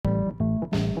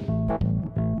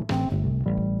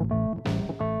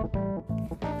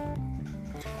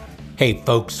Hey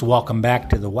folks, welcome back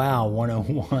to the Wow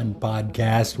 101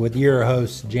 podcast with your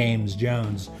host, James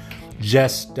Jones.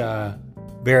 Just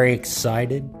very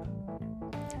excited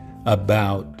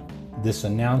about this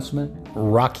announcement.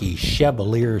 Rocky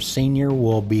Chevalier Sr.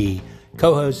 will be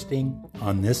co-hosting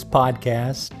on this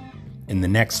podcast in the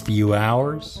next few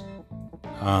hours.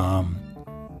 Pull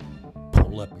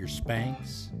up your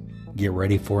Spanx. Get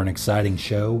ready for an exciting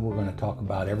show. We're going to talk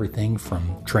about everything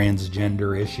from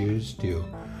transgender issues to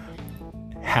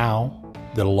how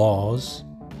the laws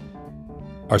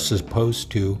are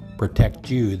supposed to protect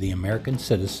you, the American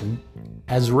citizen,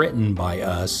 as written by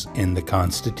us in the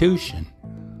Constitution.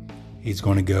 He's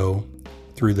going to go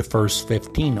through the first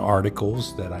 15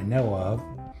 articles that I know of.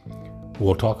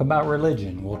 We'll talk about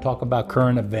religion. We'll talk about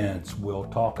current events. We'll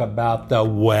talk about the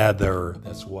weather.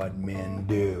 That's what men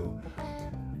do.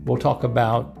 We'll talk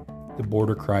about the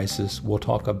border crisis. We'll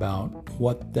talk about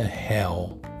what the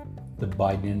hell the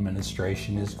Biden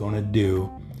administration is going to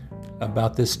do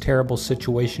about this terrible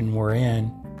situation we're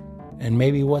in, and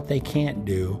maybe what they can't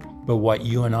do, but what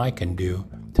you and I can do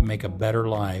to make a better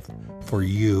life for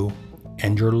you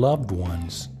and your loved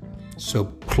ones. So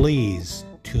please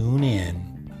tune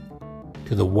in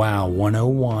to the Wow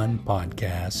 101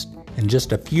 podcast. In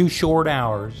just a few short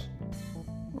hours,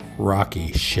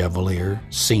 Rocky Chevalier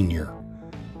Sr.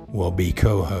 will be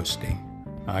co-hosting.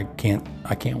 I can't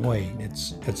wait.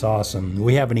 It's awesome.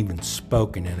 We haven't even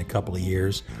spoken in a couple of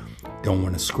years. Don't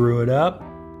want to screw it up.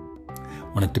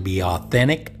 Want it to be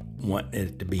authentic. Want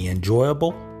it to be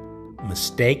enjoyable.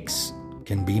 Mistakes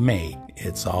can be made.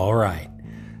 It's all right.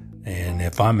 And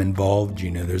if I'm involved,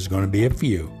 there's going to be a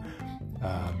few.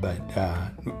 But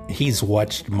he's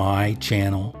watched my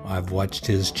channel. I've watched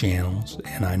his channels.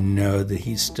 And I know that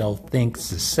he still thinks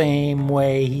the same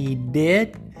way he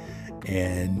did.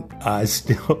 And I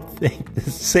still think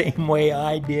the same way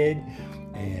I did.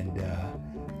 And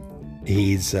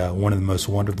he's one of the most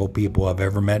wonderful people I've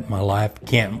ever met in my life.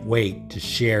 Can't wait to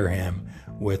share him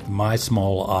with my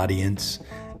small audience.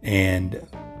 And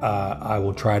I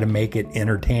will try to make it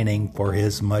entertaining for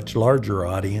his much larger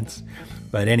audience.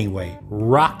 But anyway,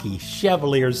 Rocky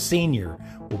Chevalier Sr.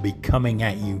 will be coming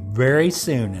at you very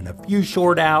soon in a few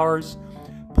short hours.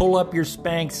 Pull up your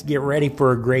Spanx. Get ready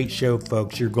for a great show,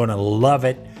 folks. You're going to love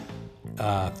it.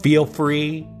 Feel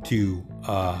free to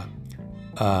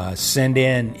send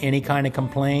in any kind of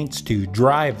complaints to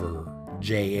driver,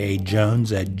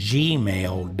 J-A-Jones at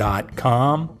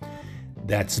gmail.com.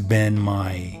 That's been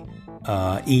my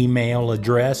email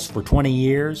address for 20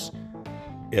 years.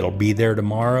 It'll be there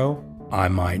tomorrow. I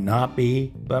might not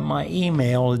be, but my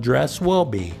email address will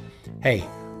be. Hey,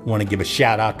 want to give a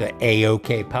shout out to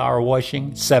AOK Power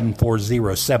Washing,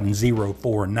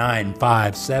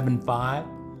 740-704-9575,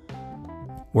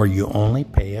 where you only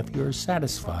pay if you're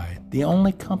satisfied. The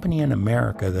only company in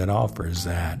America that offers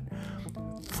that.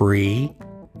 Free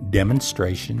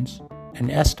demonstrations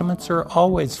and estimates are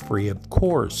always free, of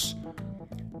course.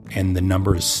 And the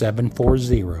number is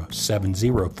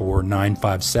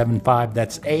 740-704-9575.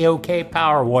 That's AOK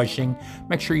Power Washing.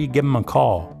 Make sure you give them a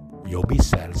call. You'll be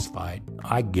satisfied.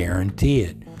 I guarantee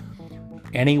it.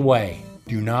 Anyway,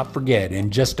 do not forget,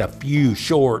 in just a few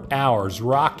short hours,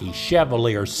 Rocky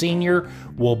Chevalier Sr.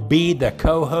 will be the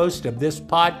co-host of this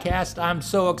podcast. I'm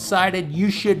so excited.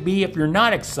 You should be. If you're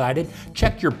not excited,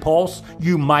 check your pulse.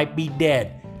 You might be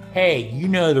dead. Hey, you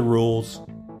know the rules.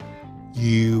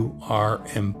 You are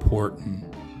important.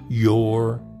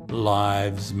 Your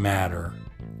lives matter.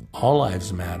 All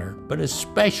lives matter, but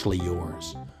especially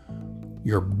yours.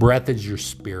 Your breath is your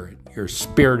spirit. Your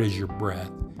spirit is your breath.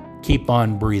 Keep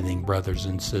on breathing, brothers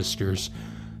and sisters.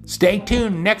 Stay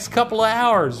tuned. Next couple of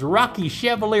hours, Rocky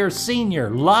Chevalier Sr.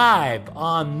 live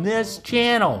on this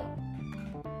channel.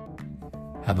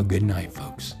 Have a good night,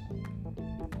 folks.